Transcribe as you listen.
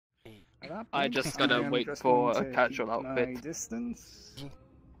I just gotta wait for a casual outfit.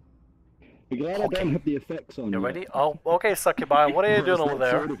 We're glad I don't have the effects on you. yet. Ready? Oh, okay, Succubi. What are you doing over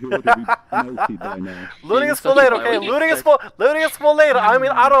there? Looting Looting is for later, okay? Looting is for later. I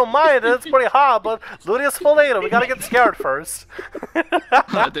mean, I don't mind it. It's pretty hot, but looting is for later. We gotta get scared first. Wait.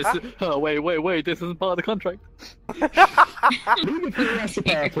 This isn't part of the contract.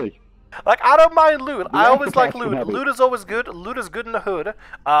 Like, I don't mind loot. I always like loot. Loot is always good. Loot is good in the hood.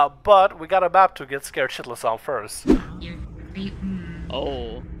 But we got a map to get scared shitless on first.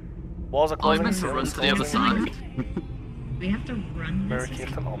 Oh. Walls are closing. To run to the other side. We have to run this.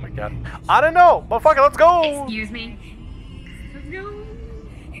 Oh my god. I don't know, but fuck it, let's go! Excuse me. Let's go.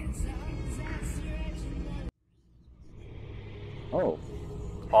 Oh.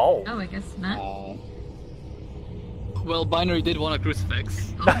 Oh. Oh, I guess not. Well, Binary did want a crucifix.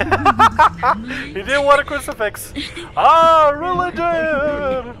 He did want a crucifix. Ah,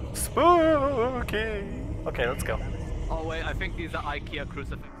 religion! Spooky! Okay, let's go. Oh wait, I think these are IKEA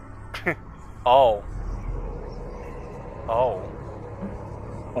crucifixes. Oh. Oh.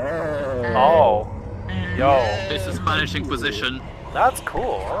 Oh. Yo. This is Spanish Inquisition. That's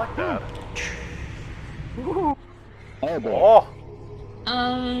cool, I like that. Oh boy. Oh.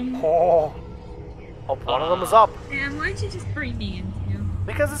 Oh. Oh, one of them is up. Sam, why'd you just bring me into?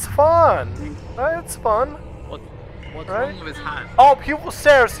 Because it's fun. Right? It's fun. What's right? wrong with his hand? Oh, he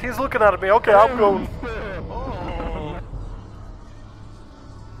stairs. He's looking at me. Okay, I'm going.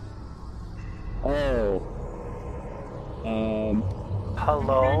 Oh.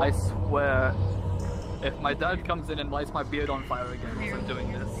 Hello? I swear, if my dad comes in and lights my beard on fire again while I'm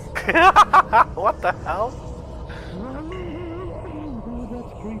doing this. What the hell?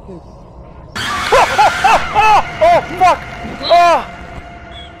 That's creepy. Oh, fuck! Oh!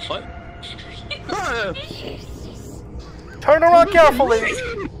 What? Turn around carefully!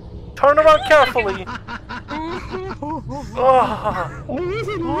 Turn around carefully!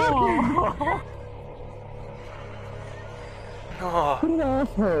 Oh. What an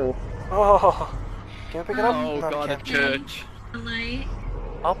asshole. Oh. Can I pick it up? Oh No, I god, a can't. church. The light.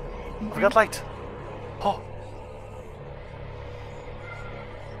 Oh, we got light. Oh.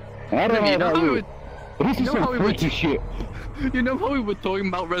 I don't You know know how we how were, This is some freaky shit. you know how we were talking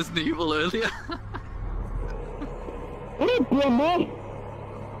about Resident Evil earlier? What up, Grandma?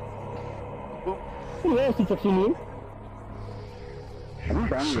 Hello, since I've seen you. You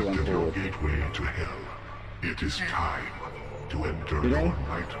accept your gateway to hell. It is time to enter your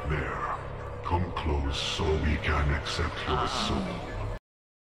nightmare. Come close so we can accept your soul.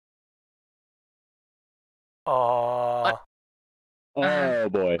 Oh. Oh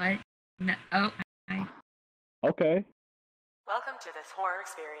boy. What? No. Oh. Okay. Welcome to this horror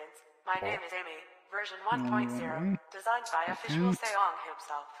experience. My name is Amy, version 1.0, designed by OfficialSaiyon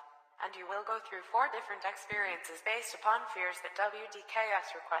himself. And you will go through 4 different experiences based upon fears that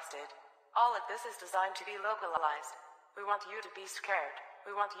WDKS requested. All of this is designed to be localized. We want you to be scared.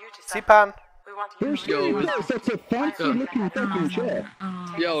 We want you to C-Pan. We want you Yo, Yes, that's a fancy looking fucking chair.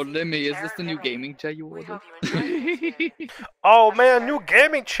 Yo, Lemmy, is this the new gaming chair you We ordered? hope you enjoy this. Oh man, new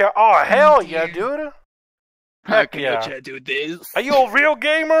gaming chair. Oh hell yeah, dude. How Heck can yeah. your chair do this? Are you a real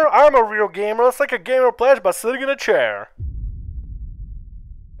gamer? I'm a real gamer. It's like a gamer pledge by sitting in a chair.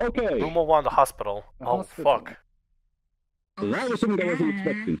 Okay. Room 01, the hospital. The Oh hospital. fuck. That was something I wasn't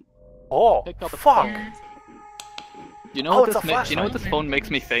expecting. Oh Pick up the fuck. Yeah. You know Oh, what it's a you know what this flashlight. phone makes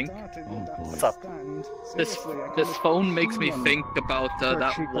me think? What's up? This phone makes me think about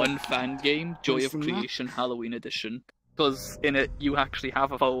that one fan game, Joy of Creation Halloween Edition. Because in it, you actually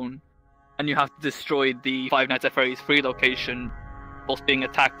have a phone, and you have to destroy the Five Nights at Freddy's 3 location whilst being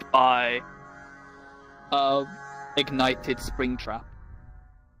attacked by ignited Springtrap.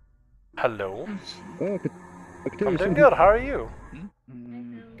 Hello. Oh, I could tell I'm you doing something. good. How are you?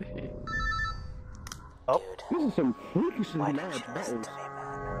 Oh. This is some freakishly large battles.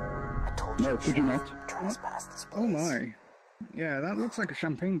 No, could you not? Oh my. Yeah, that looks like a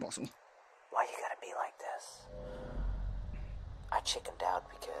champagne bottle. Why you gotta be like this? I chickened out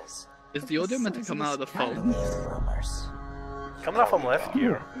because Is the audio meant to come out of the I phone? believe the rumors. Coming off from left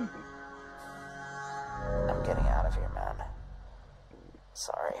gear. I'm getting out of here, man.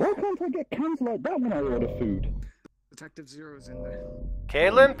 Sorry. Why can't I get cans like that when I order food? Detective Zero's in there.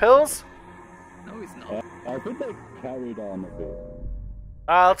 Kaylin, pills? No, he's not. I think they carried on a bit.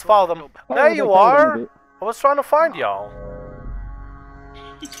 Let's follow them. Oh, There they you carried on a are. bit. I was trying to find y'all.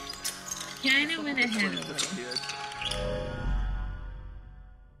 Kinda went ahead a little.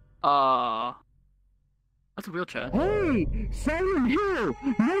 That's a wheelchair. Hey! Silent Hill!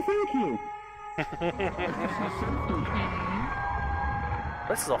 No thank you!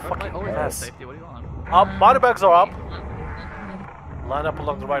 This is a fucking Always mess. safety. What do you want? Up, body bags are up. Line up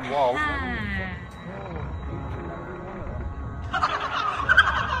along the right wall.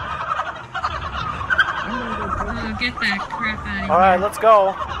 Oh, get that crap out of here. Alright, let's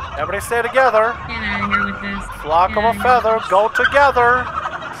go. Everybody stay together. Get out of here with this. Flock of a Get feather, go together.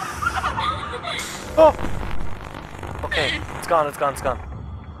 Oh. Okay, it's gone, it's gone, it's gone.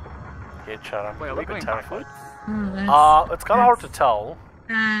 Okay, chat, I'm Wait, are a we bit going terrified. Oh, It's kind of hard to tell.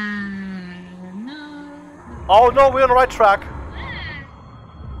 No. Oh no, we're on the right track.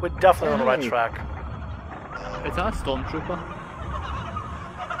 We're definitely on the right track. Is that a stormtrooper?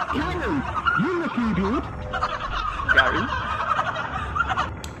 Gary, you looking good? Gary?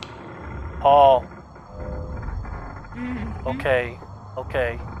 Oh. Okay,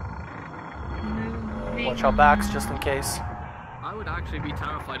 okay. Watch our backs just in case. I would actually be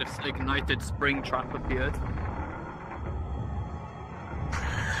terrified if ignited spring trap appeared.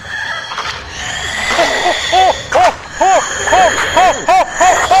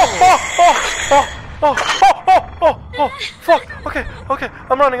 Oh, fuck. Okay, okay,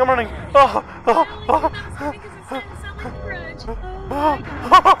 I'm running.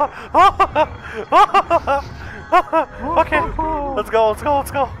 Okay, let's go.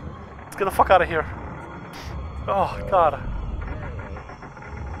 Let's get the fuck out of here. Oh, God.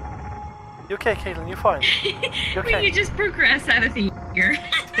 You okay, Caitlin? You fine? You okay? You just progress out of the ear.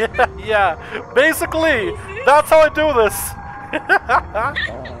 Yeah, basically, that's how I do this.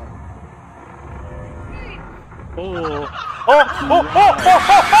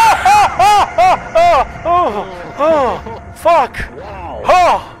 Fuck!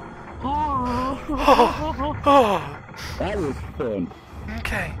 That was fun.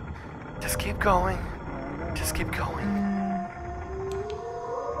 Okay, just keep going. Just keep going.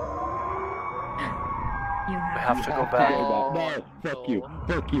 We have to go back. No, fuck you.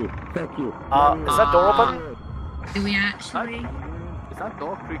 Is that door open? Do we actually? Is that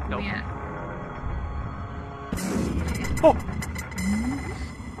door creaked Do open? we Oh!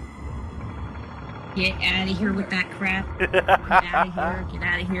 Get out of here with that crap. Get out of here. Get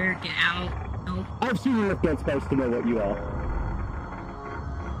out of here. Get out. Nope. I've seen you look that space to know what you are.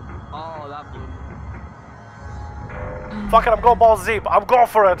 Oh, that blew. Fuck it, I'm going balls deep. I'm going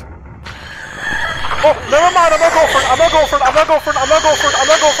for it. Oh, never mind. I'm not going for it. I'm not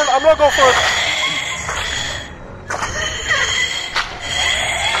going for it.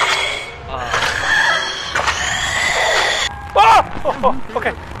 Ah! Oh,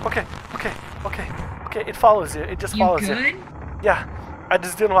 okay. It follows you. It just follows you. good? Yeah. I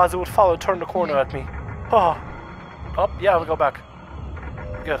just didn't realize it would follow. Turn the corner at me. Oh. Yeah, we'll go back.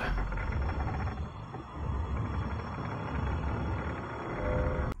 Good.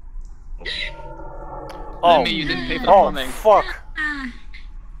 Oh. You didn't pay for the Oh, plumbing. fuck.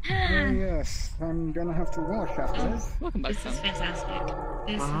 Oh yes, I'm gonna have to wash after this. Welcome back, This is Sam. fantastic.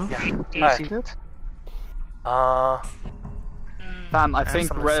 This is Hi. great. Sam, I think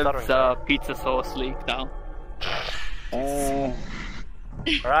something Rev's stuttering. pizza sauce leaked out. Alright,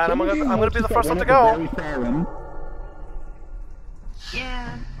 I'm gonna be the first one to go.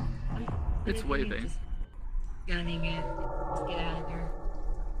 Yeah. It's waving. Just gunning it. Let's get out of here.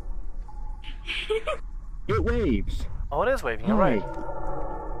 It waves. Oh, it is waving. You're right.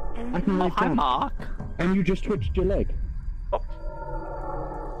 I can Oh, wave hi, down. Mark. And you just twitched your leg. Oh.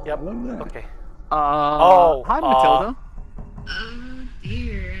 Yep. I love that. Okay. Hi, Matilda. Oh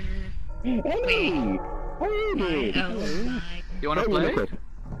dear. Hey! How are you doing? Oh my. You wanna Hey, play? look.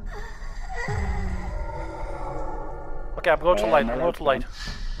 Okay, I'm going to light. I'm going to light.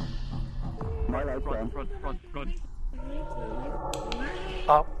 My light's Run, on. run.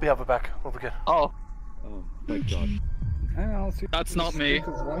 Oh, we have it back. We'll be good. Oh, Oh, thank God. And I'll see That's if not the me.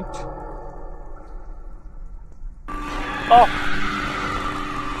 streak is white. Oh!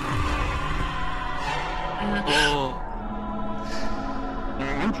 oh.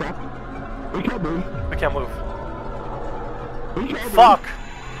 I'm trapped. We can't move. We can't move. We can't move. Fuck!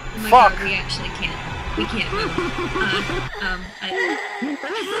 Oh my Fuck! God, we actually can't. We can't move.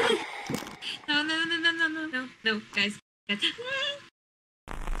 No, guys.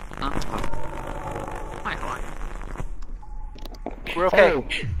 Hi. We're okay. Oh,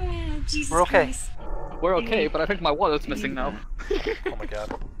 Oh, Jesus We're okay. Christ. We're okay, but I think my wallet's missing now. Oh my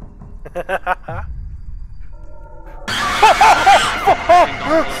god.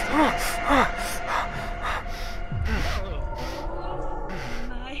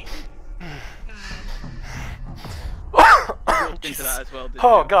 Into that as well, didn't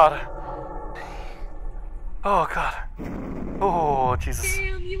Oh you? god. Oh god. Oh Jesus.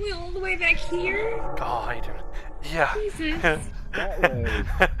 Damn, you went all the way back here? Oh, how you doing? Yeah. Jesus. That way.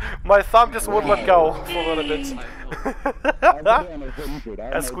 My thumb just wouldn't let go for a little bit.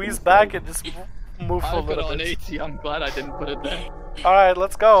 I squeezed back and just moved for a I put it little on bit. 80, I'm glad I didn't put it there. Alright,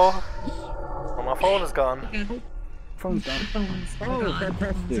 let's go. Oh, my phone is gone. Phone's done. Phones are Oh, gone. Phones are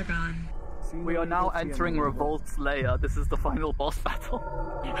fantastic. gone. We are now entering Revolt's lair. This is the final boss battle.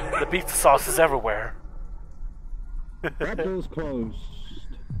 The pizza sauce is everywhere. That door's closed.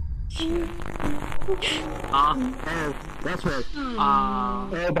 Ah, Oh, that's right. ah.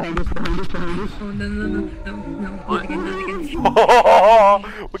 Oh, behind us, behind us, behind us. Oh, no. Not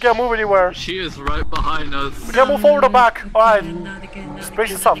again. We can't move anywhere. She is right behind us. We can't move forward or back. Alright, Not again. just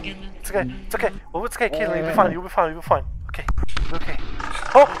brace yourself. It's okay, it's okay. Oh, it's okay, Caitlin. You'll be fine, you'll be fine, you'll be fine. Okay, okay.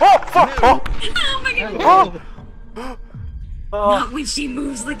 Oh, fuck! Oh! Oh my god. Oh! Not when she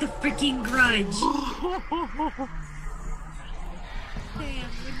moves like the freaking Grudge.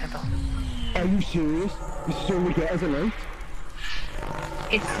 Are you serious? This is all we get as a light?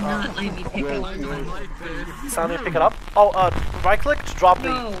 It's not letting me pick up. Sammy, pick it up. Oh, right click to drop the,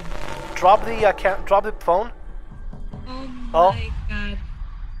 No. drop the phone. Oh my god.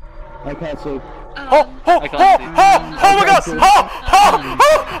 I can't see. Oh my god!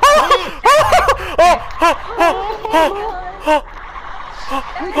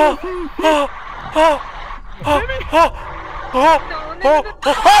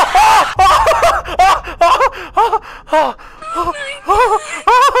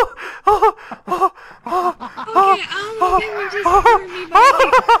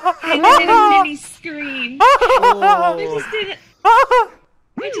 Mini scream.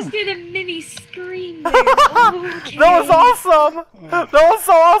 I just did a mini scream there. Okay. That was awesome! That was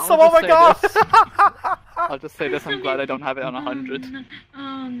so awesome! Oh my god! I'll just say this, I'm glad I don't have it on 100.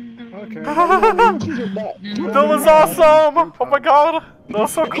 Oh no. Okay. That was awesome! Oh my god! That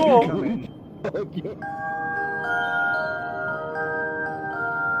was so cool!